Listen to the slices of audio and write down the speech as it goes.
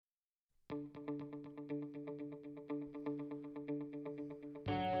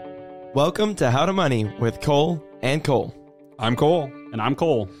Welcome to How to Money with Cole and Cole. I'm Cole. And I'm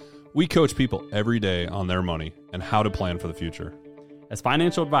Cole. We coach people every day on their money and how to plan for the future. As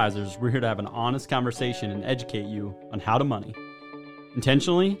financial advisors, we're here to have an honest conversation and educate you on how to money.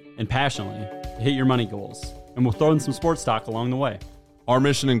 Intentionally and passionately to hit your money goals. And we'll throw in some sports talk along the way. Our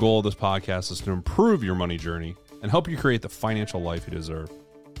mission and goal of this podcast is to improve your money journey and help you create the financial life you deserve.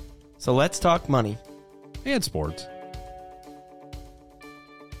 So let's talk money. And sports.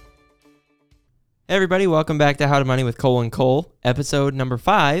 Hey everybody, welcome back to How to Money with Cole and Cole, episode number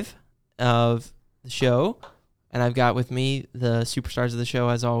 5 of the show. And I've got with me the superstars of the show,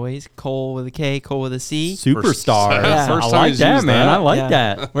 as always, Cole with a K, Cole with a C. Superstar. Yeah. I like that, man. I like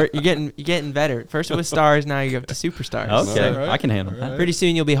that. You're getting better. First it was stars, now you're up to superstars. Okay, So I can handle that. pretty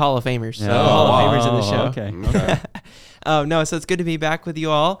soon you'll be Hall of Famers. So Yeah. Hall of Famers of the show. Okay. No, so it's good to be back with you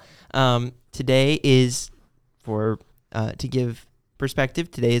all. Today is to give perspective.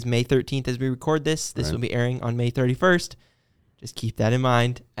 Today is May 13th as we record this. This will be airing on May 31st. Just keep that in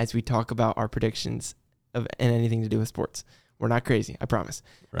mind as we talk about our predictions of and anything to do with sports. We're not crazy, I promise.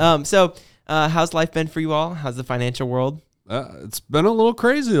 Right. So how's life been for you all? How's the financial world? It's been a little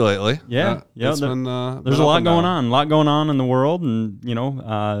crazy lately. Yeah. It's There's been, a been lot up and going down. on. A lot going on in the world, and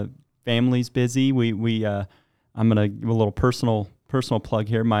family's busy. I'm gonna give a little personal plug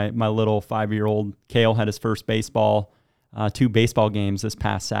here. My little 5-year-old Kale had his first two baseball games this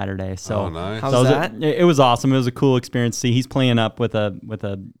past Saturday. So nice. How's that? It was awesome. It was a cool experience to see. He's playing up with a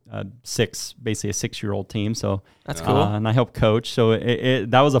 6-year-old team. So That's cool. and I help coach. So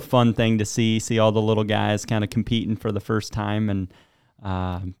that was a fun thing to see all the little guys kind of competing for the first time, and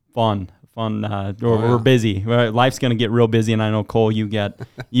fun. We're busy. Life's going to get real busy, and I know, Cole, you've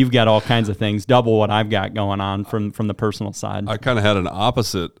got all kinds of things, double what I've got going on from the personal side. I kind of had an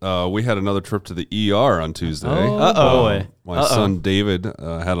opposite. We had another trip to the ER on Tuesday. Boy. My son David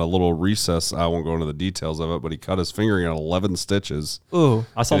had a little recess. I won't go into the details of it, but he cut his finger and got 11 stitches. Ooh.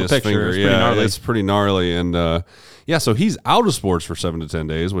 I saw in the his picture. finger. It's pretty gnarly. It's pretty gnarly. And so he's out of sports for 7 to 10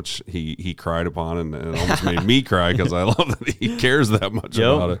 days, which he cried upon and almost made me cry because I love that he cares that much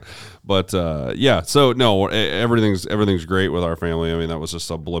about it. But so no, everything's great with our family. I mean, that was just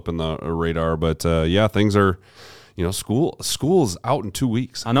a blip in the radar. But things are. School's out in 2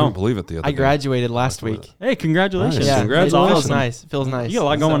 weeks. I know. Couldn't believe it the other day. I graduated last week. Hey, congratulations. Nice. Yeah, Congratulations. It feels nice. You got a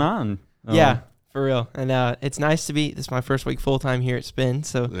lot going on. Yeah, for real. And it's nice to be, this is my first week full-time here at Spin.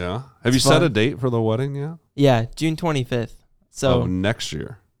 So Yeah. Have you It's set fun. a date for the wedding yet? yeah, June 25th. So Next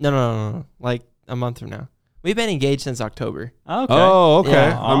year. no, like a month from now. We've been engaged since October. Okay. Oh, okay.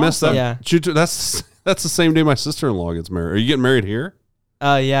 Yeah. I missed that. Yeah. That's the same day my sister-in-law gets married. Are you getting married here?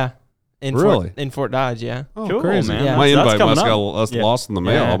 Yeah. Really? In Fort Dodge, yeah. Oh, Cool, crazy. man. Yeah. My That's invite coming must up. got lost in the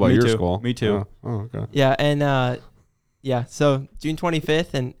mail. How about me your too. school? Me too. Yeah. Oh, okay. Yeah, and so June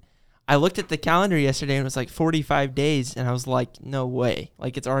 25th, and I looked at the calendar yesterday and it was like 45 days, and I was like, no way.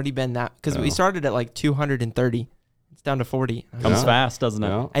 Like, it's already been that, because we started at like 230. It's down to 40. Comes Yeah. fast, doesn't it?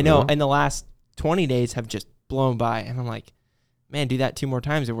 Yeah. I know, Yeah. and the last 20 days have just blown by, and I'm like, man, do that 2 more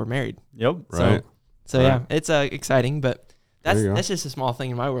times and we're married. Yep. Right. So Right. yeah, it's exciting, but There you go. that's just a small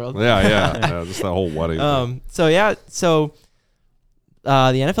thing in my world. Yeah. Just that whole wedding. thing. So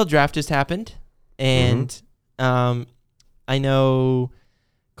the NFL draft just happened, and I know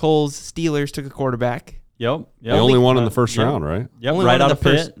Cole's Steelers took a quarterback. Yep. The only one in the first yep. round, right? Yep. Only Right one in out the of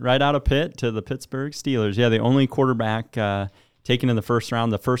first- Pitt. Right out of Pitt to the Pittsburgh Steelers. Yeah, the only quarterback taken in the first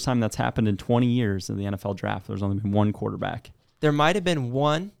round. The first time that's happened in 20 years in the NFL draft. There's only been one quarterback. There might have been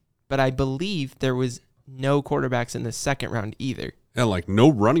one, but I believe there was no quarterbacks in the second round either. And like no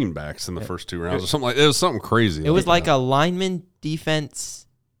running backs in the first 2 rounds or something like it was something crazy. It was like a lineman, defense,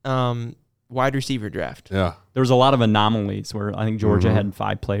 wide receiver draft. Yeah. There was a lot of anomalies where I think Georgia had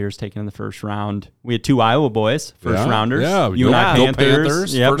 5 players taken in the first round. We had 2 Iowa boys, first rounders. Yeah. You and I Go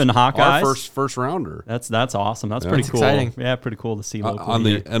Panthers. Yep, and Hawkeyes. Our first rounder. That's awesome. That's Yeah. pretty That's cool. exciting. Yeah, pretty cool to see locally. On the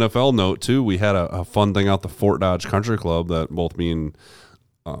here. NFL note too, we had a fun thing out the Fort Dodge Country Club that both me and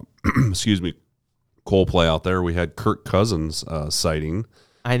Cole play out there. We had Kirk Cousins sighting.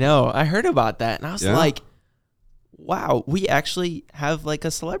 I know. I heard about that, and I was Yeah. like, wow, we actually have like a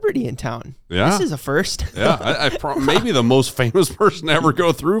celebrity in town. Yeah. This is a first. Yeah, maybe the most famous person to ever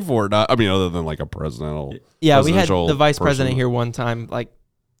go through Fort Dodge. I mean, other than like a presidential. Yeah, we had presidential the vice person. president here one time, like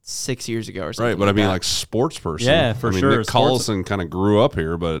 6 years ago or something. Right, but I mean, that. like sports person. Yeah, for I mean, sure. Nick Sports- Collison kind of grew up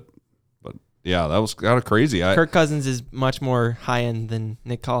here, but yeah, that was kind of crazy. Kirk Cousins is much more high end than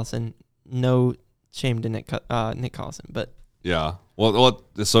Nick Collison. No shame to Nick Collison, but Yeah. Well,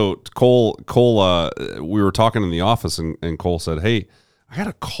 so Cole, we were talking in the office, and Cole said, "Hey, I got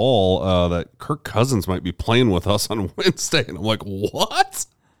a call that Kirk Cousins might be playing with us on Wednesday," and I'm like, "What?"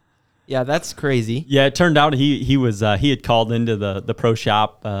 Yeah, that's crazy. Yeah, it turned out he had called into the pro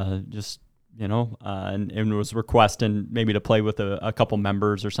shop and was requesting maybe to play with a couple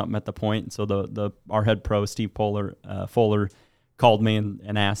members or something at the point. So our head pro Steve Fuller called me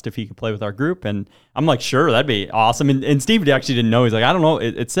and asked if he could play with our group, and I'm like, sure, that'd be awesome. And Steve actually didn't know. He's like, I don't know.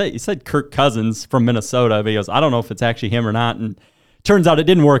 He said Kirk Cousins from Minnesota, but he goes, I don't know if it's actually him or not. And turns out it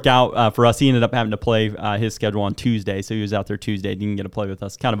didn't work out for us. He ended up having to play his schedule on Tuesday, so he was out there Tuesday. Didn't get to play with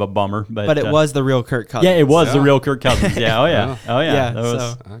us. Kind of a bummer, but it was the real Kirk Cousins. Yeah, it was the real Kirk Cousins. Yeah, oh yeah, oh yeah. That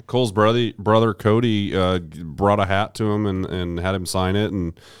was, Cole's brother Cody brought a hat to him and had him sign it,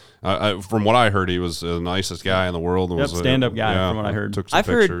 and from what I heard, he was the nicest guy in the world. Yep, stand-up guy. From what I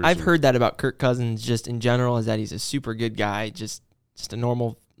heard, I've heard that about Kirk Cousins just in general, is that he's a super good guy, just a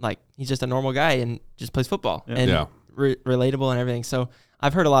normal, he's just a normal guy and just plays football and relatable and everything. So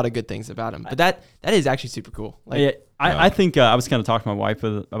I've heard a lot of good things about him, but that is actually super cool. I think I was kind of talking to my wife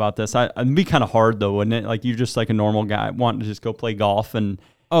about this. It'd be kind of hard though, wouldn't it? Like you're just like a normal guy wanting to just go play golf and.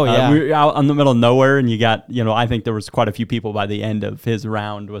 We're out in the middle of nowhere, and you got, I think there was quite a few people by the end of his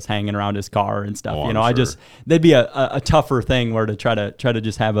round was hanging around his car and stuff. They'd be a tougher thing where to try to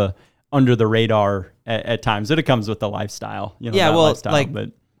just have a under the radar at times. But it comes with the lifestyle, lifestyle,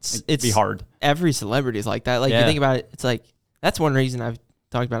 but it'd be hard. Every celebrity is like that. You think about it, it's like, that's one reason I've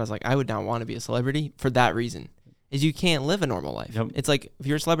talked about. I was like, I would not want to be a celebrity for that reason, is you can't live a normal life. Yep. It's like, if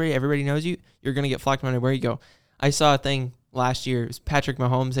you're a celebrity, everybody knows you, you're going to get flocked no matter where you go. I saw a thing last year. It was Patrick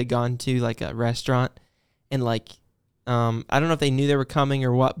Mahomes had gone to a restaurant, and I don't know if they knew they were coming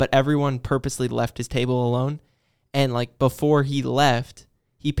or what, but everyone purposely left his table alone. And before he left,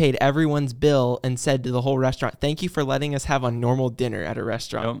 he paid everyone's bill and said to the whole restaurant, "Thank you for letting us have a normal dinner at a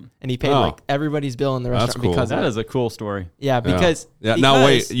restaurant." Yep. And he paid everybody's bill in the restaurant. That's cool. Because that is a cool story. Yeah, because now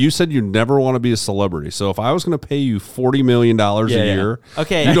wait, you said you never want to be a celebrity. So if I was going to pay you $40 million a year,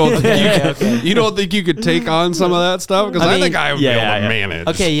 okay, you don't think you could take on some of that stuff? Because I think I would be able to manage.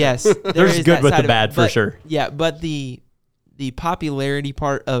 Okay, yes, there's good with the bad for sure. Yeah, but the popularity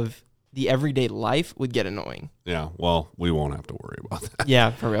part of the everyday life would get annoying. Yeah, well, we won't have to worry about that.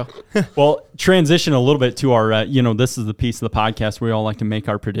 Yeah, for real. Well, transition a little bit to our, this is the piece of the podcast where we all like to make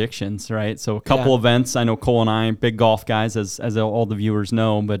our predictions, right? So a couple events. I know Cole and I, big golf guys, as all the viewers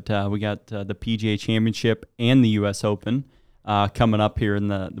know, but we got the PGA Championship and the U.S. Open coming up here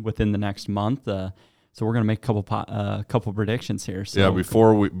within the next month. So we're gonna make a couple predictions here. So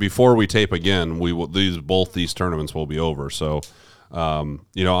before we tape again, both these tournaments will be over. So. I'm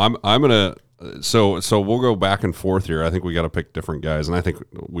gonna so we'll go back and forth here. I think we got to pick different guys, and I think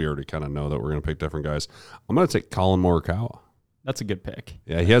we already kind of know that we're gonna pick different guys. I'm gonna take Colin Morikawa. That's a good pick.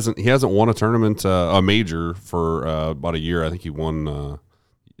 Yeah, he hasn't won a tournament, a major for about a year. I think he won.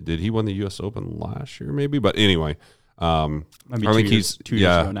 Did he win the U.S. Open last year? Maybe, but anyway, I think he's 2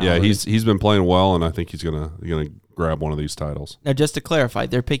 years ago now. Yeah, he's been playing well, and I think he's gonna grab one of these titles. Now, just to clarify,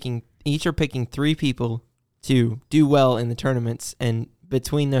 each are picking 3 people to do well in the tournaments, and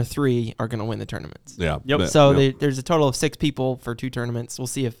between their 3 are going to win the tournaments. Yeah. Yep. So there's a total of 6 people for 2 tournaments. We'll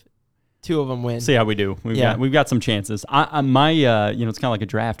see if 2 of them win. See how we do. We've got some chances. it's kind of like a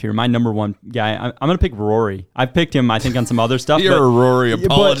draft here. My number 1 guy, I'm going to pick Rory. I've picked him, I think, on some other stuff. You're a Rory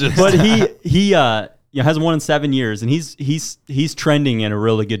apologist. But he hasn't won in 7 years, and he's trending in a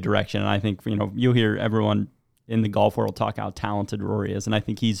really good direction. And I think you'll hear everyone in the golf world talk how talented Rory is, and I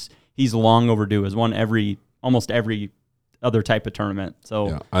think he's long overdue. Has won almost every other type of tournament. So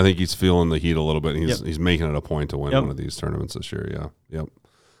yeah, I think he's feeling the heat a little bit. He's making it a point to win one of these tournaments this year. Yeah. Yep.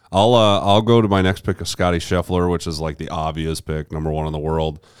 I'll go to my next pick of Scotty Scheffler, which is the obvious pick, number 1 in the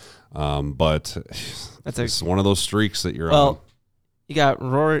world. But it's one of those streaks that you're on. Well, you got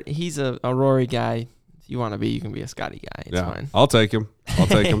Rory. He's a Rory guy. If you want to be, you can be a Scotty guy. It's fine. I'll take him.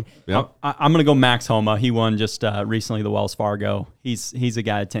 Yeah. I'm going to go Max Homa. He won just recently the Wells Fargo. He's a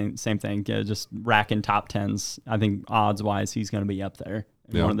guy, same thing, just racking top 10s. I think odds-wise, he's going to be up there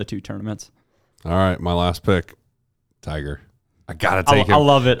in one of the 2 tournaments. All right, my last pick, Tiger. I got to take him. I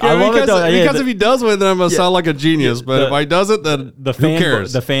love it. Yeah, I love it, though. Because if he does win, then I'm going to sound like a genius. But if he doesn't, then who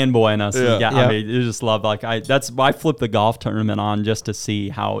cares? The fanboy in us. I mean, you just love, I flip the golf tournament on just to see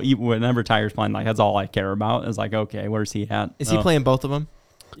how, whenever Tiger's playing, that's all I care about. It's okay, where's he at? Is he playing both of them?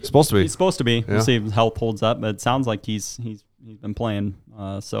 He's supposed to be. He's supposed to be. Yeah. We'll see if his health holds up, but it sounds like he's been playing.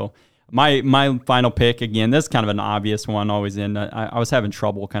 So my final pick, again, this is kind of an obvious one always in. I was having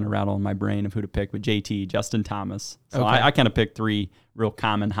trouble kind of rattling my brain of who to pick with JT, Justin Thomas. So I kind of picked 3 real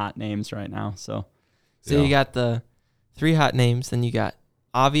common hot names right now. So you got the 3 hot names, then you got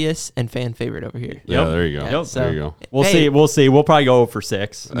obvious and fan favorite over here. Yeah, there you go. Yep. So, there you go. We'll see. We'll probably go for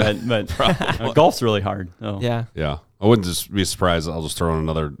 6, but golf's really hard. So. Yeah. Yeah. I wouldn't just be surprised. I'll just throw in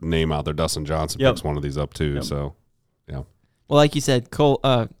another name out there. Dustin Johnson picks one of these up too. So, yeah. Well, like you said, Cole,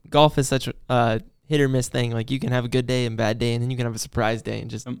 golf is such a hit or miss thing. Like you can have a good day and bad day, and then you can have a surprise day and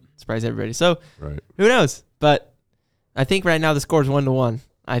just surprise everybody. So who knows? But I think right now the score is 1-1.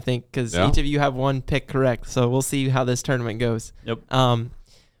 I think because each of you have one pick correct. So we'll see how this tournament goes. Yep.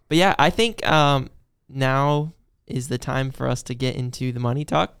 But yeah, I think now is the time for us to get into the money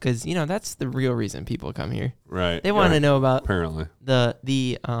talk because that's the real reason people come here. Right. They want to know about apparently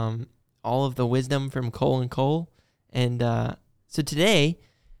the all of the wisdom from Cole and Cole, and so today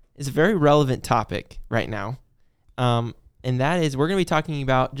is a very relevant topic right now, and that is we're going to be talking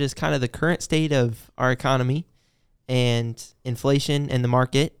about just kind of the current state of our economy and inflation and the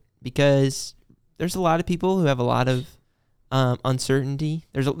market because there's a lot of people who have a lot of uncertainty.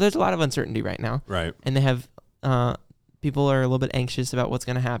 There's a lot of uncertainty right now. Right. And they have people are a little bit anxious about what's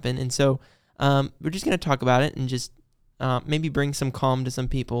going to happen. And so we're just going to talk about it and just maybe bring some calm to some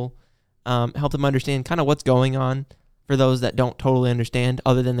people, help them understand kind of what's going on for those that don't totally understand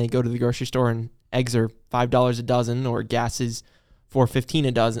other than they go to the grocery store and eggs are $5 a dozen or gas is $4.15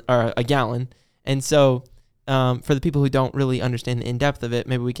 a dozen or a gallon. And so for the people who don't really understand the in-depth of it,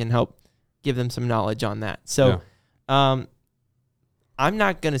 maybe we can help give them some knowledge on that. So I'm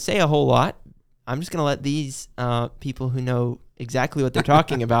not going to say a whole lot. I'm just going to let these people who know exactly what they're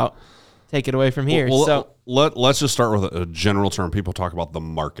talking about take it away from here. Well, let's just start with a general term. People talk about the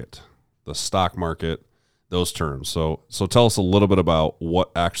market, the stock market, those terms. So tell us a little bit about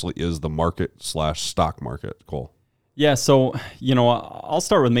what actually is the market/stock market, Cole. Yeah, so I'll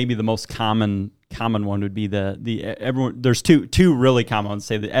start with maybe the most common one would be everyone. There's two really common ones.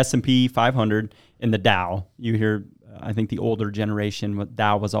 Say the S&P 500 and the Dow. You hear, I think the older generation,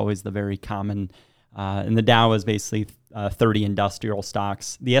 Dow was always the very common, and the Dow is basically 30 industrial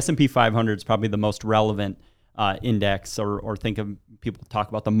stocks. The S&P 500 is probably the most relevant index, or think of people talk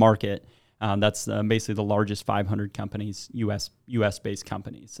about the market. That's basically the largest 500 companies, U.S. based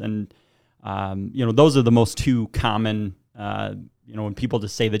companies, and those are the most two common. When people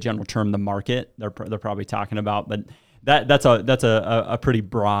just say the general term, the market, they're probably talking about, but that's a pretty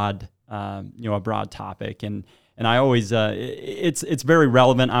broad, a broad topic, and I always it's very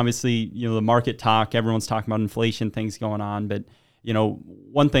relevant. Obviously, the market talk, everyone's talking about inflation, things going on, but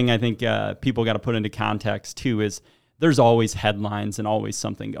one thing I think people got to put into context too is there's always headlines and always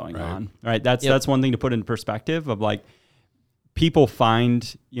something going on, right? That's one thing to put in perspective of like. People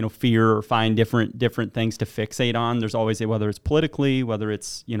find, fear or find different things to fixate on. There's always whether it's politically, whether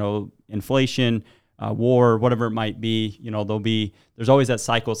it's, inflation, war, whatever it might be, there's always that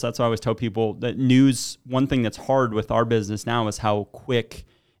cycle. So that's why I always tell people that news, one thing that's hard with our business now is how quick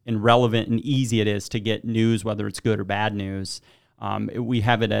and relevant and easy it is to get news, whether it's good or bad news. We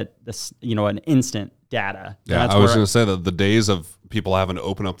have it at this, an instant data. Yeah, I was going to say that the days of people having to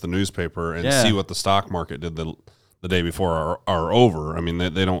open up the newspaper and see what the stock market did the day before are over. I mean,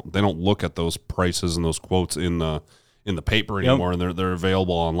 they don't look at those prices and those quotes in the paper anymore, and they're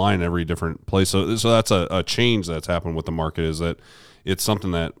available online in every different place. So that's a change that's happened with the market, is that it's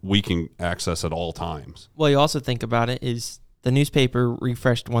something that we can access at all times. Well, you also think about it is the newspaper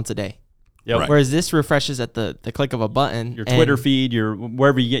refreshed once a day. Yep. Right. Whereas this refreshes at the click of a button. Your Twitter feed, your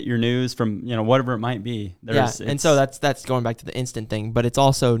wherever you get your news from, whatever it might be. And so that's going back to the instant thing, but it's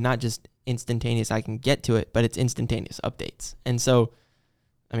also not just instantaneous. I can get to it, but it's instantaneous updates. And so,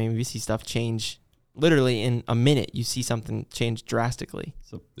 I mean, we see stuff change literally in a minute. You see something change drastically.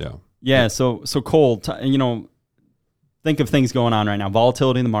 So So Cole, think of things going on right now.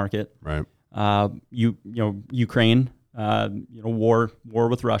 Volatility in the market. Right. Ukraine. War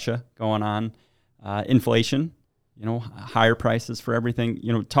with Russia going on, inflation, higher prices for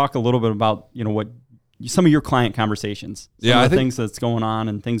everything. Talk a little bit about what some of your client conversations. I think things that's going on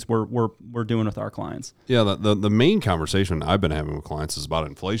and things we're doing with our clients. Yeah, the main conversation I've been having with clients is about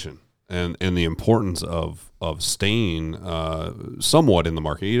inflation and the importance of staying somewhat in the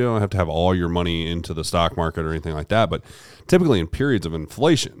market. You don't have to have all your money into the stock market or anything like that, but typically in periods of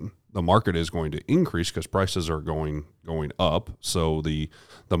inflation, the market is going to increase because prices are going up. So the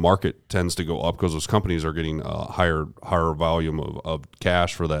market tends to go up because those companies are getting a higher volume of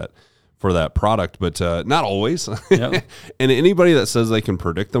cash for that product, but not always. Yep. And anybody that says they can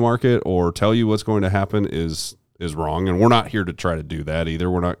predict the market or tell you what's going to happen is wrong. And we're not here to try to do that either.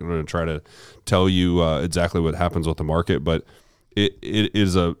 We're not going to try to tell you exactly what happens with the market, but it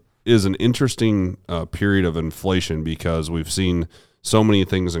is an interesting period of inflation because we've seen so many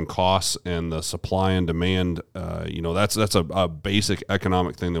things in costs and the supply and demand. That's a basic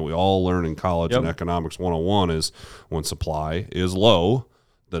economic thing that we all learn in college. And Economics 101 is when supply is low,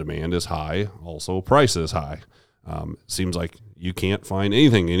 the demand is high, also price is high. Seems like you can't find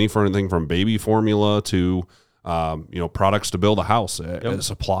anything from baby formula to products to build a house.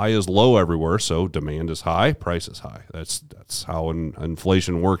 Supply is low everywhere, so demand is high, price is high. That's how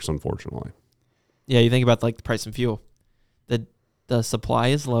inflation works, unfortunately. Yeah, you think about like the price of fuel. The supply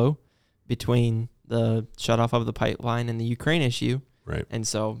is low between the shutoff of the pipeline and the Ukraine issue. Right. And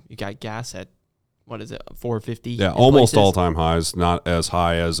so you got gas at, what is it, $4.50? Yeah, almost all-time highs, not as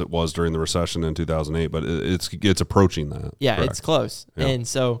high as it was during the recession in 2008, but it's approaching that. Yeah, Correct. It's close. Yeah. And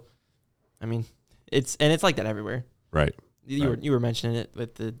so, I mean, it's like that everywhere. Right. You were mentioning it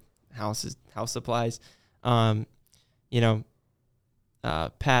with the house supplies. Pat,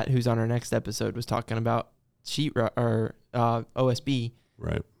 who's on our next episode, was talking about OSB.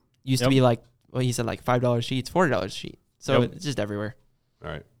 Right. Used to be like, well, he said like $5 sheets, $40 a sheet. So it's just everywhere.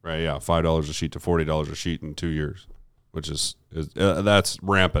 Right. Yeah. $5 a sheet to $40 a sheet in 2 years, which is that's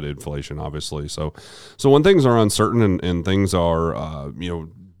rampant inflation, obviously. So when things are uncertain and things are,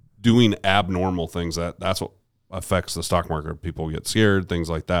 doing abnormal things, that's what affects the stock market. People get scared, things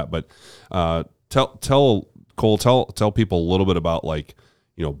like that. But tell people a little bit about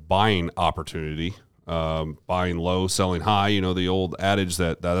buying opportunity. Buying low, selling high, the old adage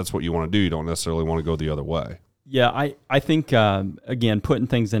that's what you want to do. You don't necessarily want to go the other way. Yeah, I think, again, putting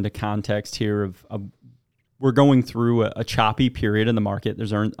things into context here of we're going through a choppy period in the market.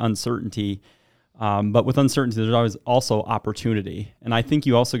 There's uncertainty, but with uncertainty, there's always also opportunity. And I think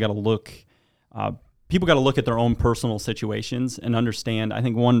you also got to look, people got to look at their own personal situations and understand. I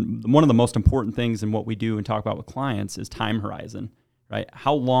think one of the most important things in what we do and talk about with clients is time horizon. Right?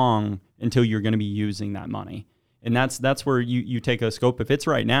 How long until you're going to be using that money? And that's where you take a scope. If it's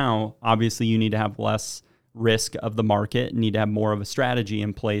right now, obviously you need to have less risk of the market, need to have more of a strategy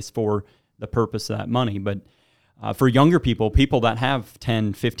in place for the purpose of that money. But for younger people that have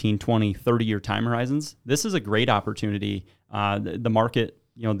 10, 15, 20, 30-year time horizons, this is a great opportunity. The market,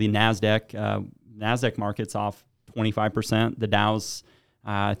 the NASDAQ market's off 25%. The Dow's,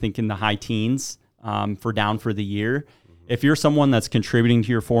 I think, in the high teens down for the year. If you're someone that's contributing to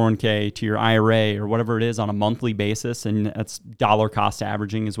your 401k, to your IRA, or whatever it is on a monthly basis, and that's dollar cost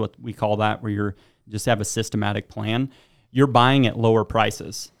averaging is what we call that, where you're just have a systematic plan, you're buying at lower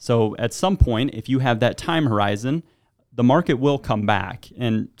prices. So at some point, if you have that time horizon, the market will come back.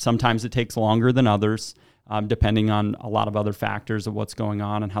 And sometimes it takes longer than others, depending on a lot of other factors of what's going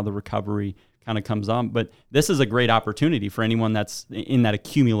on and how the recovery kind of comes on. But this is a great opportunity for anyone that's in that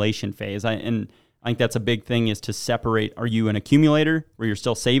accumulation phase. I think that's a big thing, is to separate. Are you an accumulator where you're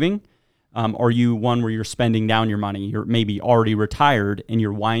still saving? Or are you one where you're spending down your money? You're maybe already retired and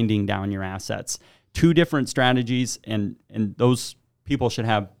you're winding down your assets. Two different strategies, and those people should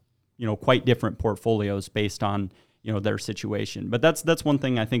have, quite different portfolios based on, their situation. But that's one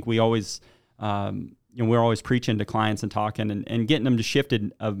thing I think we always, we're always preaching to clients and talking and getting them to shift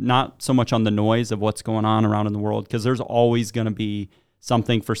it of not so much on the noise of what's going on around in the world, because there's always going to be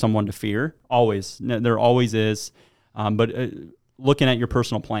something for someone to fear. Always. There always is. But looking at your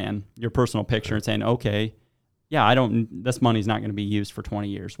personal plan, your personal picture, and saying, okay, yeah, this money's not going to be used for 20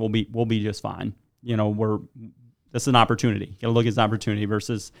 years. We'll be just fine. This is an opportunity. You got to look at an opportunity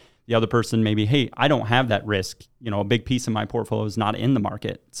versus the other person maybe, hey, I don't have that risk. A big piece of my portfolio is not in the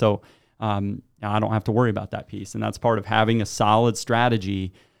market. So I don't have to worry about that piece. And that's part of having a solid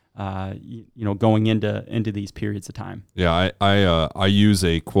strategy going into these periods of time. Yeah, I use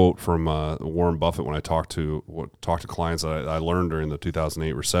a quote from Warren Buffett when I talk to clients that I learned during the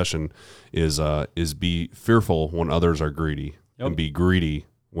 2008 recession is be fearful when others are greedy, and be greedy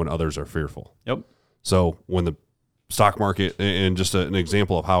when others are fearful. Yep. So when the stock market, and just an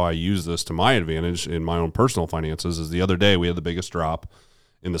example of how I use this to my advantage in my own personal finances, is the other day we had the biggest drop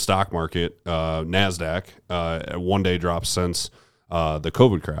in the stock market, NASDAQ, one day drop since the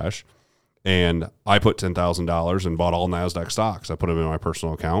COVID crash, and I put $10,000 and bought all NASDAQ stocks. I put them in my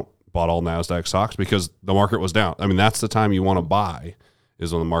personal account, bought all NASDAQ stocks because the market was down. I mean, that's the time you want to buy,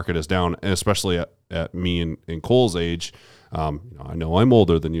 is when the market is down, and especially at me and Cole's age. I know I'm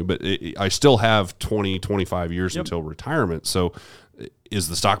older than you, but I still have 20, 25 years until retirement. So is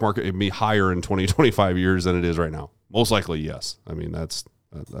the stock market going to be higher in 20, 25 years than it is right now? Most likely, yes. I mean, that's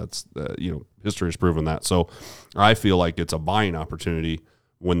history has proven that. So I feel like it's a buying opportunity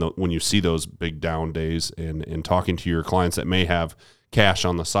when you see those big down days, and talking to your clients that may have cash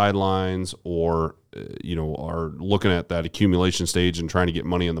on the sidelines, or are looking at that accumulation stage and trying to get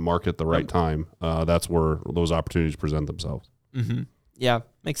money in the market at the right time. That's where those opportunities present themselves. Mm-hmm. Yeah,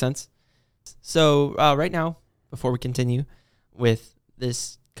 makes sense. So right now, before we continue with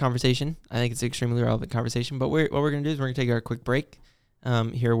this conversation, I think it's an extremely relevant conversation, but what we're going to do is we're going to take our quick break,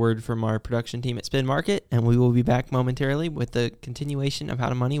 hear a word from our production team at Spin Market, and we will be back momentarily with the continuation of How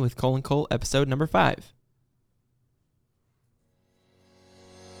to Money with Cole and Cole, episode number 5.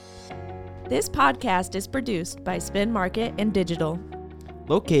 This podcast is produced by Spin Market and Digital.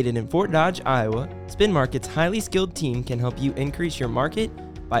 Located in Fort Dodge, Iowa, Spin Market's highly skilled team can help you increase your market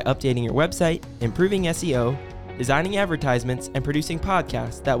by updating your website, improving SEO, designing advertisements, and producing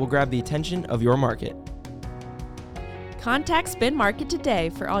podcasts that will grab the attention of your market. Contact Spin Market today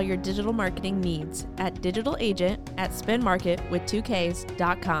for all your digital marketing needs at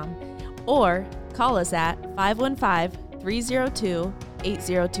digitalagent@spinmarketwith2ks.com or call us at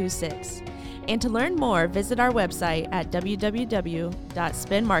 515-302-8026. And to learn more, visit our website at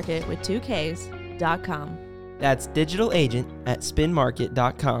www.spinmarketwith2ks.com. That's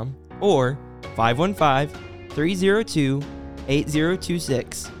digitalagent@spinmarket.com or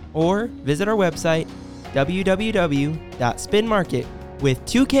 515-302-8026 or visit our website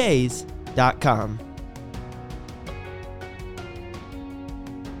www.spinmarketwith2ks.com.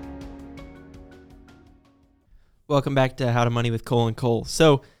 Welcome back to How to Money with Cole and Cole.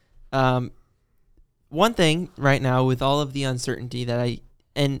 So, one thing right now with all of the uncertainty that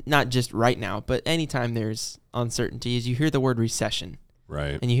and not just right now, but anytime there's uncertainty, is you hear the word recession.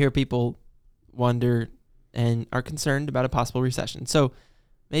 Right. And you hear people wonder and are concerned about a possible recession. So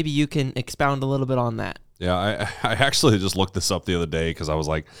maybe you can expound a little bit on that. Yeah, I actually just looked this up the other day because I was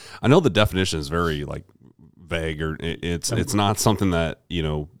like, I know the definition is very like vague, or it's not something that, you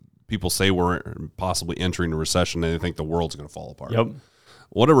know, people say we're possibly entering a recession and they think the world's going to fall apart. Yep.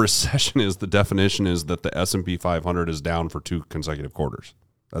 What a recession is, the definition is that the S&P 500 is down for 2 consecutive quarters.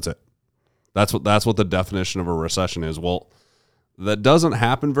 That's it. That's what the definition of a recession is. Well, that doesn't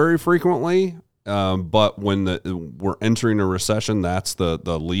happen very frequently, but when we're entering a recession, that's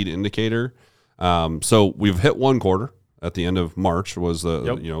the lead indicator. So we've hit one quarter at the end of March. It was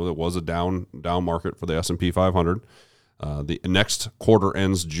it was a down market for the S&P 500. The next quarter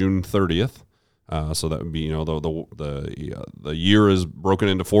ends June 30th. So that would be, you know, the year is broken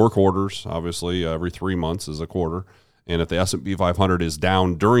into 4 quarters. Obviously, every 3 months is a quarter. And if the S&P 500 is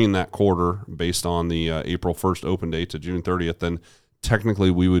down during that quarter based on the April 1st open date to June 30th, then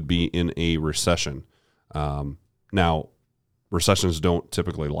technically we would be in a recession. Now, recessions don't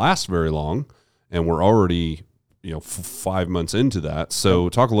typically last very long, and we're already, 5 months into that. So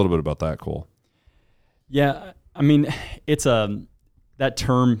talk a little bit about that, Cole. Yeah, I mean, it's that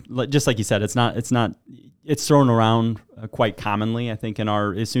term, just like you said, it's thrown around quite commonly. I think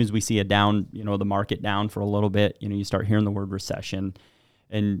as soon as we see a down, the market down for a little bit, you start hearing the word recession,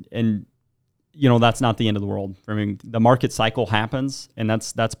 and that's not the end of the world. I mean, the market cycle happens, and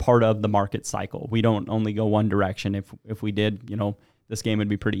that's part of the market cycle. We don't only go one direction. If we did, this game would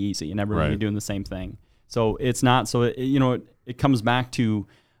be pretty easy, and everybody would be doing the same thing. So it's not. So it comes back to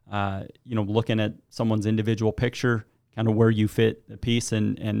looking at someone's individual picture, kind of where you fit the piece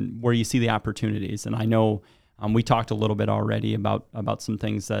and where you see the opportunities. And I know we talked a little bit already about some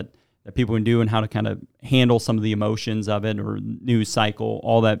things that people can do and how to kind of handle some of the emotions of it, or news cycle,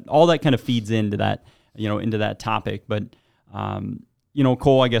 all that kind of feeds into that, into that topic. But,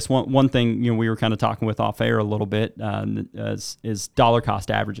 Cole, I guess one thing, we were kind of talking with off air a little bit is dollar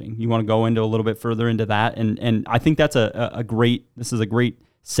cost averaging. You want to go into a little bit further into that. And I think that's a great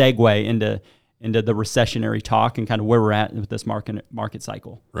segue into the recessionary talk and kind of where we're at with this market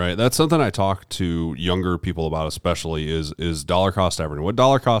cycle. Right. That's something I talk to younger people about, especially is dollar cost averaging. What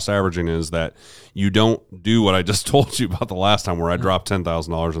dollar cost averaging is that you don't do what I just told you about the last time where I dropped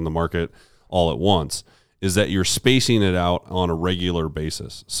 $10,000 in the market all at once, is that you're spacing it out on a regular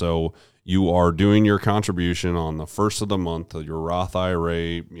basis. So you are doing your contribution on the first of the month, your Roth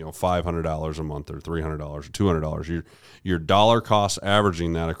IRA, $500 a month or $300 or $200. You're dollar cost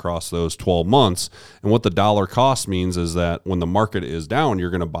averaging that across those 12 months. And what the dollar cost means is that when the market is down, you're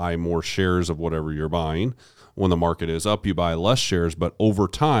going to buy more shares of whatever you're buying. When the market is up, you buy less shares, but over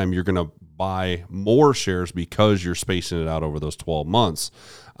time, you're going to buy more shares because you're spacing it out over those 12 months.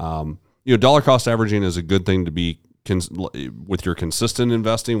 Dollar cost averaging is a good thing to be with your consistent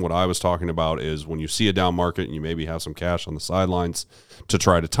investing. What I was talking about is when you see a down market and you maybe have some cash on the sidelines to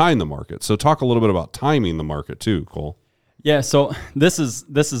try to time the market. So talk a little bit about timing the market too, Cole. Yeah, so this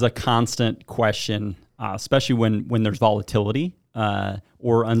is a constant question, especially when there's volatility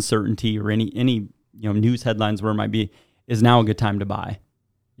or uncertainty or any news headlines where it might be, is now a good time to buy?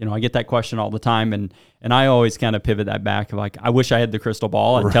 I get that question all the time, and I always kind of pivot that back. I wish I had the crystal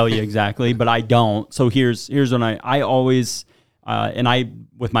ball and tell you exactly, but I don't. So here's when I always And I,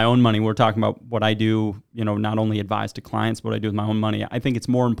 with my own money, we're talking about what I do, not only advise to clients, but what I do with my own money. I think it's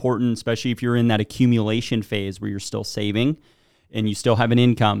more important, especially if you're in that accumulation phase where you're still saving and you still have an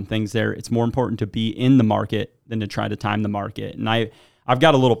income, things there. It's more important to be in the market than to try to time the market. And I've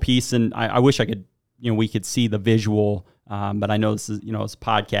got a little piece, and I wish I could, we could see the visual, but I know this is, it's a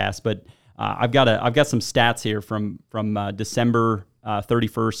podcast, but I've got some stats here from December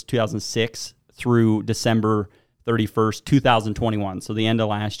 31st, 2006 through December 31st, 2021, so the end of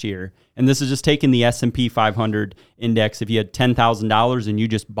last year. And this is just taking the S&P 500 index. If you had $10,000 and you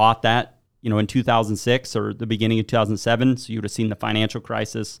just bought that, in 2006 or the beginning of 2007, so you would have seen the financial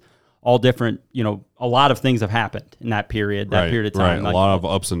crisis, all different, a lot of things have happened in that period of time. Right. Like a lot of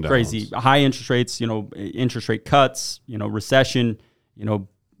ups and downs. Crazy high interest rates, interest rate cuts, recession, a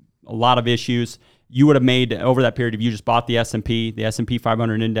lot of issues. You would have made, over that period, if you just bought the S&P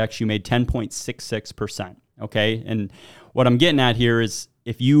 500 index, you made 10.66%. Okay. And what I'm getting at here is,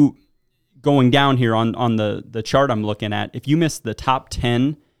 if you, going down here on the chart I'm looking at, if you miss the top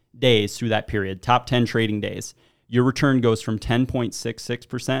 10 days through that period, top 10 trading days, your return goes from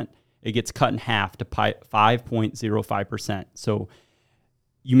 10.66%. It gets cut in half to 5.05%. So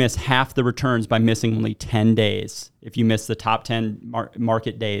you miss half the returns by missing only 10 days if you miss the top 10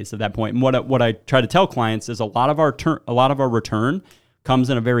 market days at that point. And what I try to tell clients is a lot of our return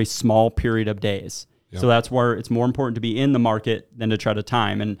comes in a very small period of days. Yep. So that's where it's more important to be in the market than to try to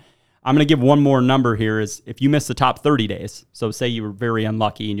time. And I'm going to give one more number here is, if you miss the top 30 days, so say you were very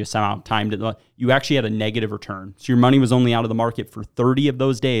unlucky and you somehow timed it, you actually had a negative return. So your money was only out of the market for 30 of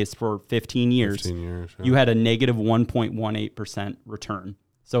those days for 15 years. 15 years, yeah. You had a negative 1.18% return.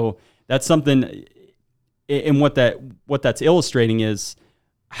 So that's something, and what that's illustrating is,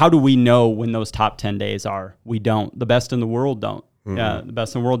 how do we know when those top 10 days are? We don't. The best in the world don't. Mm-hmm. The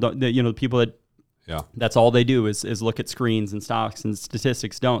best in the world don't. The people that, that's all they do is look at screens and stocks and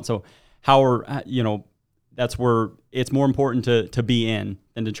statistics don't. So that's where it's more important to be in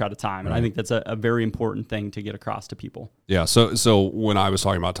than to try to time. And I think that's a very important thing to get across to people. Yeah. So when I was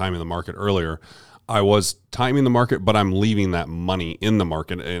talking about timing the market earlier, I was timing the market, but I'm leaving that money in the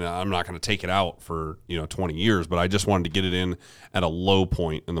market, and I'm not going to take it out for 20 years. But I just wanted to get it in at a low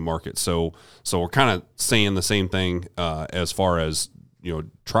point in the market. So we're kind of saying the same thing as far as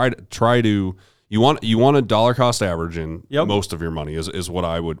try to. You want a dollar cost average in most of your money is what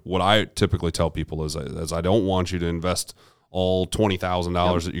I typically tell people is I don't want you to invest all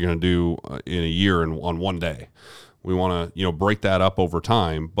 $20,000 that you're going to do in a year on one day. We want to break that up over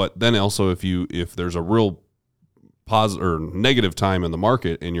time. But then also if there's a real positive or negative time in the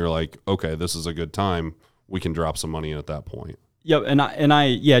market and you're like, okay, this is a good time, we can drop some money in at that point. Yep, and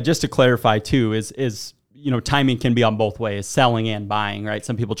I just to clarify too is timing can be on both ways, selling and buying, right?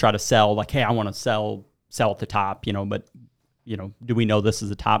 Some people try to sell like, hey, I want to sell at the top, but do we know this is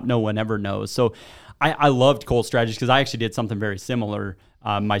the top? No one ever knows. So I loved Cole's strategies because I actually did something very similar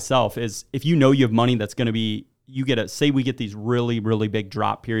myself. Is if you know you have money that's going to be, say we get these really, really big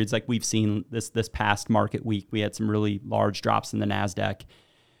drop periods like we've seen this past market week. We had some really large drops in the NASDAQ.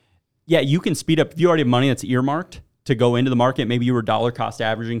 Yeah, you can speed up. If you already have money that's earmarked to go into the market, maybe you were dollar cost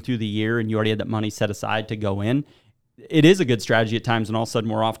averaging through the year and you already had that money set aside to go in. It is a good strategy at times when all of a sudden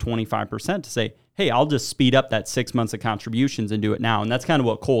we're off 25% to say, hey, I'll just speed up that 6 months of contributions and do it now. And that's kind of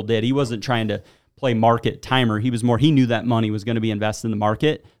what Cole did. He wasn't trying to play market timer. He knew that money was going to be invested in the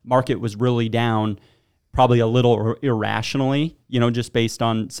market. Market was really down probably a little irrationally, just based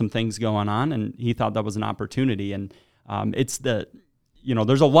on some things going on. And he thought that was an opportunity. And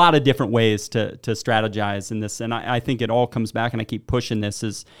there's a lot of different ways to strategize in this. And I think it all comes back, and I keep pushing this,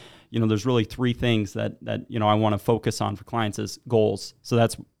 is, there's really three things that I want to focus on for clients is goals. So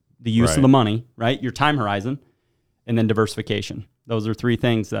that's the use of the money, right? Your time horizon, and then diversification. Those are three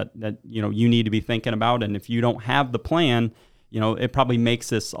things that you need to be thinking about. And if you don't have the plan, it probably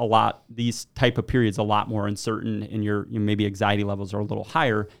makes these type of periods a lot more uncertain, and your maybe anxiety levels are a little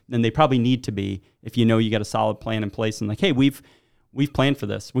higher than they probably need to be if you got a solid plan in place and like, hey, we've planned for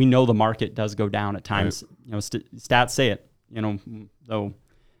this. We know the market does go down at times. Right. Stats say it. So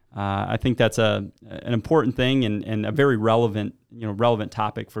I think that's an important thing and a very relevant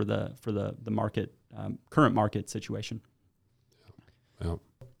topic for the market, current market situation. Yeah.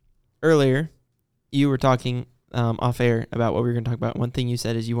 Earlier, you were talking off air about what we were going to talk about. One thing you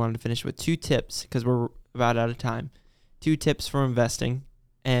said is you wanted to finish with 2 tips because we're about out of time. 2 tips for investing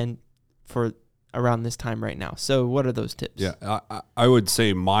and for around this time right now. So what are those tips? Yeah, I would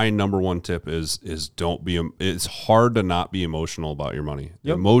say my number one tip is it's hard to not be emotional about your money.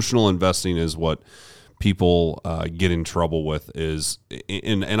 Yep. Emotional investing is what people get in trouble with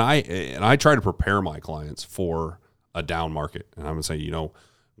and I try to prepare my clients for a down market. And I'm going to say,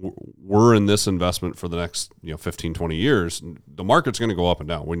 we're in this investment for the next 15, 20 years. The market's going to go up and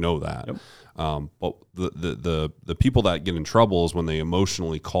down. We know that. Yep. But the people that get in trouble is when they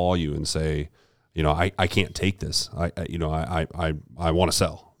emotionally call you and say, I can't take this. I want to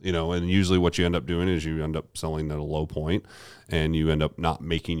sell. And usually what you end up doing is you end up selling at a low point and you end up not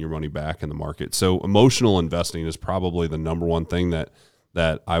making your money back in the market. So emotional investing is probably the number one thing that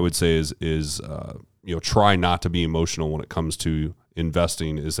I would say is try not to be emotional when it comes to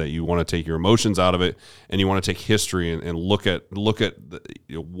investing, is that you want to take your emotions out of it and you want to take history and look at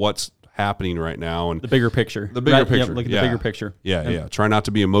what's happening right now and the bigger picture. Look at the bigger picture. Yeah. Try not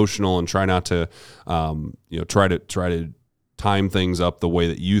to be emotional and try not to, try to time things up the way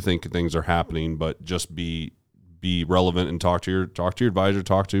that you think things are happening, but just be relevant and talk to your advisor.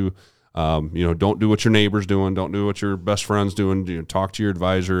 Talk to, don't do what your neighbor's doing. Don't do what your best friend's doing. Talk to your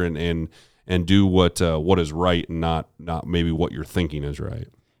advisor and do what is right and not maybe what you're thinking is right.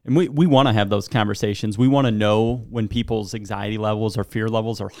 And we want to have those conversations. We want to know when people's anxiety levels or fear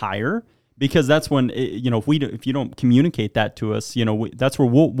levels are higher, because that's when if you don't communicate that to us, that's where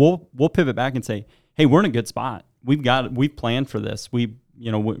we'll pivot back and say, hey, we're in a good spot. We've planned for this.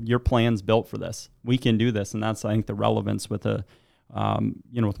 Your plan's built for this. We can do this, and that's, I think, the relevance with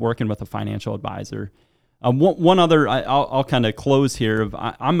with working with a financial advisor. One other, I'll kind of close here.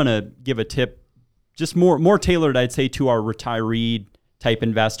 I'm going to give a tip, just more tailored, I'd say, to our retiree type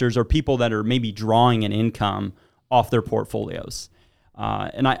investors or people that are maybe drawing an income off their portfolios.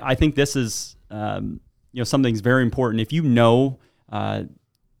 And I think this is something's very important. If you're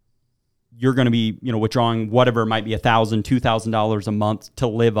going to be withdrawing whatever it might be, $1,000, $2,000 a month to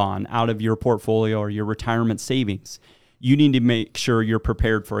live on out of your portfolio or your retirement savings, you need to make sure you're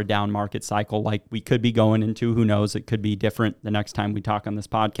prepared for a down market cycle like we could be going into. Who knows? It could be different the next time we talk on this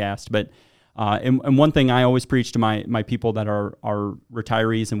podcast. But and one thing I always preach to my people that are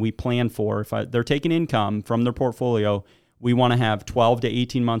retirees and we plan for, if they're taking income from their portfolio, we want to have 12 to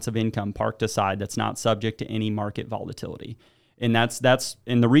 18 months of income parked aside that's not subject to any market volatility. And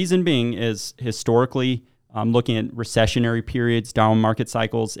and the reason being is historically, looking at recessionary periods, down market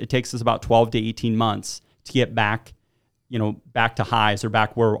cycles, it takes us about 12 to 18 months to get back to highs or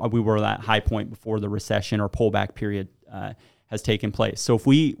back where we were at that high point before the recession or pullback period has taken place. So if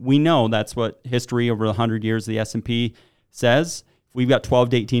we know that's what history over 100 years of the S&P says, if we've got 12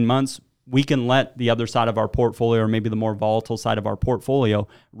 to 18 months, we can let the other side of our portfolio, or maybe the more volatile side of our portfolio,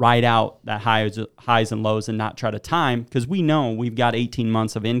 ride out that highs and lows and not try to time, because we know we've got 18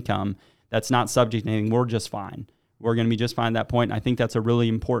 months of income that's not subject to anything. We're just fine. We're going to be just fine at that point. And I think that's a really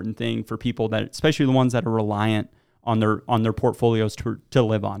important thing for people, that, especially the ones that are reliant on their portfolios to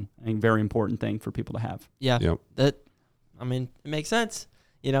live on. I think very important thing for people to have. Yeah. Yep. It makes sense.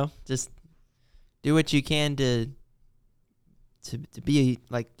 Just do what you can to be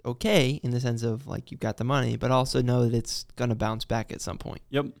like okay in the sense of like you've got the money, but also know that it's gonna bounce back at some point.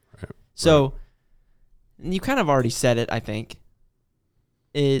 Yep. So you kind of already said it, I think.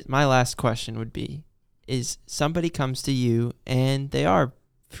 My last question would be, is somebody comes to you and they are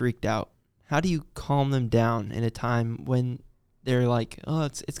freaked out. How do you calm them down in a time when they're like, oh,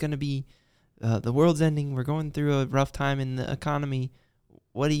 it's gonna be the world's ending, we're going through a rough time in the economy?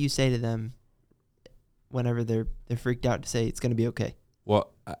 What do you say to them whenever they're freaked out, to say it's going to be okay?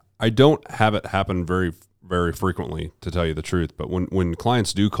 Well, I don't have it happen very, very frequently, to tell you the truth. But when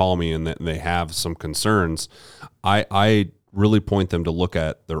clients do call me and they have some concerns, I really point them to look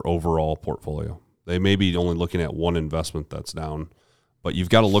at their overall portfolio. They may be only looking at one investment that's down, but you've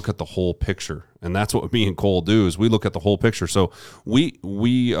got to look at the whole picture. And that's what me and Cole do, is we look at the whole picture. So we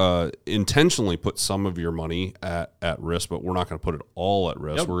intentionally put some of your money at risk, but we're not going to put it all at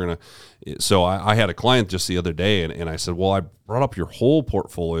risk. Yep. So I had a client just the other day and I said, well, I brought up your whole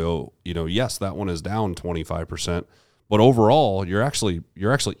portfolio. Yes, that one is down 25%, but overall you're actually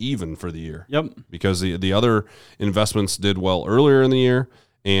even for the year. Yep. Because the other investments did well earlier in the year.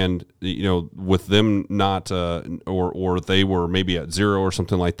 And, with them not, or they were maybe at zero or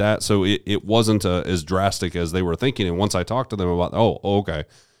something like that. So it wasn't as drastic as they were thinking. And once I talked to them about, okay,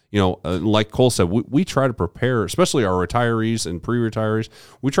 like Cole said, we try to prepare, especially our retirees and pre-retirees.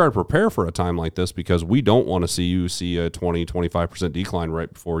 We try to prepare for a time like this because we don't want to see you see a 20-25% decline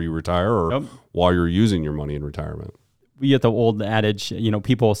right before you retire or while you're using your money in retirement. We get the old adage,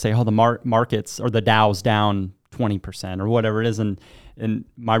 people will say, oh, the markets or the Dow's down 20% or whatever it is. And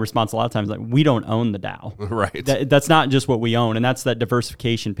my response a lot of times is like, we don't own the Dow. Right. That's not just what we own. And that's that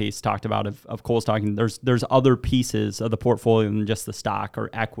diversification piece talked about of Cole's talking. There's other pieces of the portfolio than just the stock or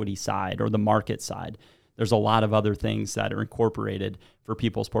equity side or the market side. There's a lot of other things that are incorporated for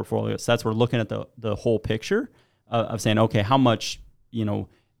people's portfolios. So that's, we're looking at the whole picture. of saying, okay, how much,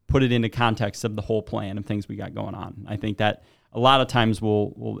 put it into context of the whole plan of things we got going on. I think that a lot of times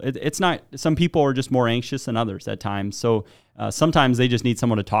it's not, some people are just more anxious than others at times. So sometimes they just need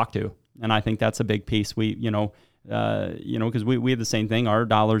someone to talk to. And I think that's a big piece. We, because we have the same thing. Our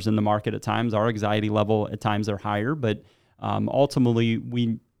dollars in the market at times, our anxiety level at times are higher, but ultimately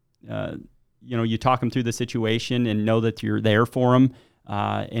we, you talk them through the situation and know that you're there for them.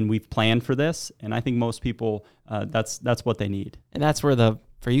 And we've planned for this. And I think most people, that's what they need. And that's where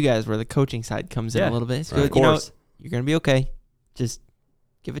for you guys, where the coaching side comes in a little bit. So, right. Of course. You're going to be okay. Just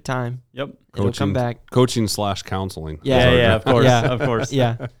give it time. Yep. It'll come back. Coaching/counseling. Yeah, of course. Of course.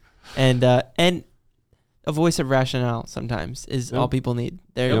 Yeah. And a voice of rationale sometimes is all people need.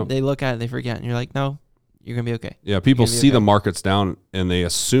 They look at it, they forget, and you're like, no, you're going to be okay. Yeah, people see the market's down and they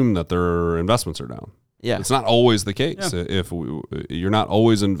assume that their investments are down. Yeah. It's not always the case. Yeah. You're not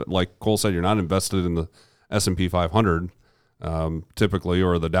always, like Cole said, you're not invested in the S&P 500 typically,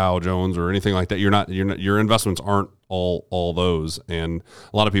 or the Dow Jones or anything like that. Your investments aren't all those. And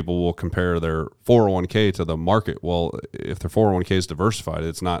a lot of people will compare their 401k to the market. Well, if their 401k is diversified,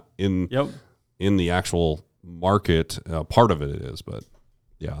 it's not in the actual market. Part of it is, but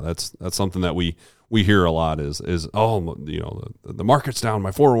yeah, that's something that we hear a lot is the market's down,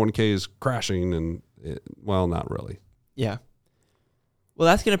 my 401k is crashing, and well, not really. Yeah. Well,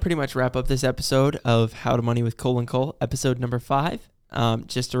 that's going to pretty much wrap up this episode of How to Money with Cole and Cole, episode number 5.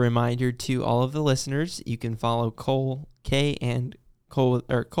 Just a reminder to all of the listeners, you can follow Cole K and Cole,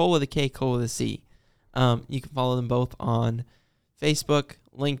 or Cole with a K, Cole with a C. You can follow them both on Facebook,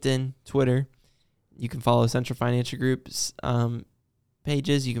 LinkedIn, Twitter. You can follow Central Financial Group's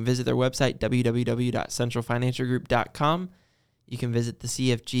pages. You can visit their website, www.centralfinancialgroup.com. You can visit the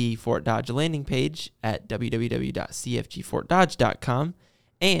CFG Fort Dodge landing page at www.cfgfortdodge.com.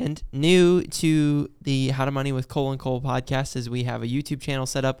 And new to the How to Money with Cole and Cole podcast is we have a YouTube channel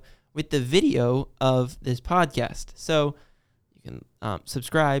set up with the video of this podcast. So you can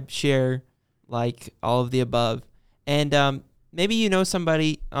subscribe, share, like, all of the above. And maybe you know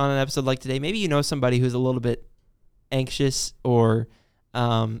somebody on an episode like today, maybe you know somebody who's a little bit anxious or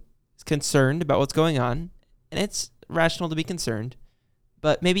is concerned about what's going on. And it's rational to be concerned.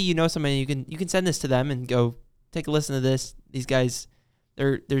 But maybe you know somebody, you can send this to them and go, take a listen to this. These guys,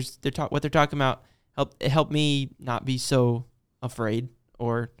 what they're talking about helped me not be so afraid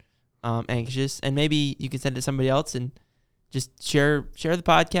or anxious. And maybe you can send it to somebody else and just share the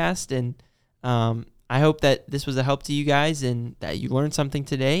podcast. And I hope that this was a help to you guys and that you learned something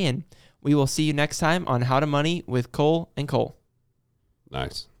today. And we will see you next time on How to Money with Cole and Cole.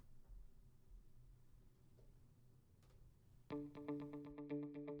 Nice.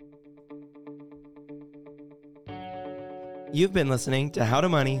 You've been listening to How to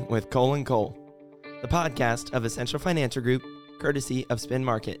Money with Cole and Cole, the podcast of the Central Financial Group, courtesy of Spin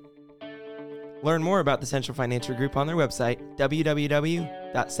Market. Learn more about the Central Financial Group on their website,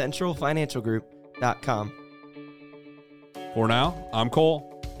 www.centralfinancialgroup.com. For now, I'm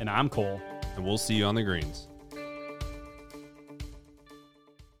Cole. And I'm Cole. And we'll see you on the greens.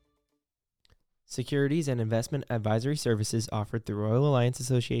 Securities and investment advisory services offered through Royal Alliance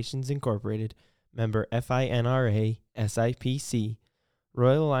Associations Incorporated, member FINRA, SIPC.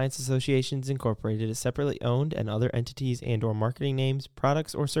 Royal Alliance Associations Incorporated is separately owned, and other entities and or marketing names,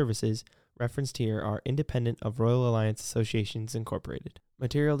 products, or services referenced here are independent of Royal Alliance Associations Incorporated.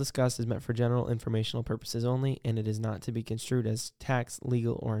 Material discussed is meant for general informational purposes only, and it is not to be construed as tax,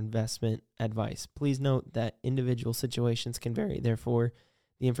 legal, or investment advice. Please note that individual situations can vary. Therefore,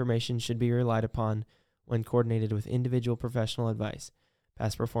 the information should be relied upon when coordinated with individual professional advice.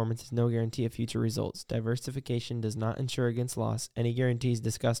 Past performance is no guarantee of future results. Diversification does not insure against loss. Any guarantees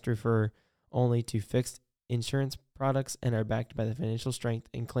discussed refer only to fixed insurance products and are backed by the financial strength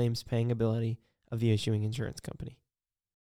and claims paying ability of the issuing insurance company.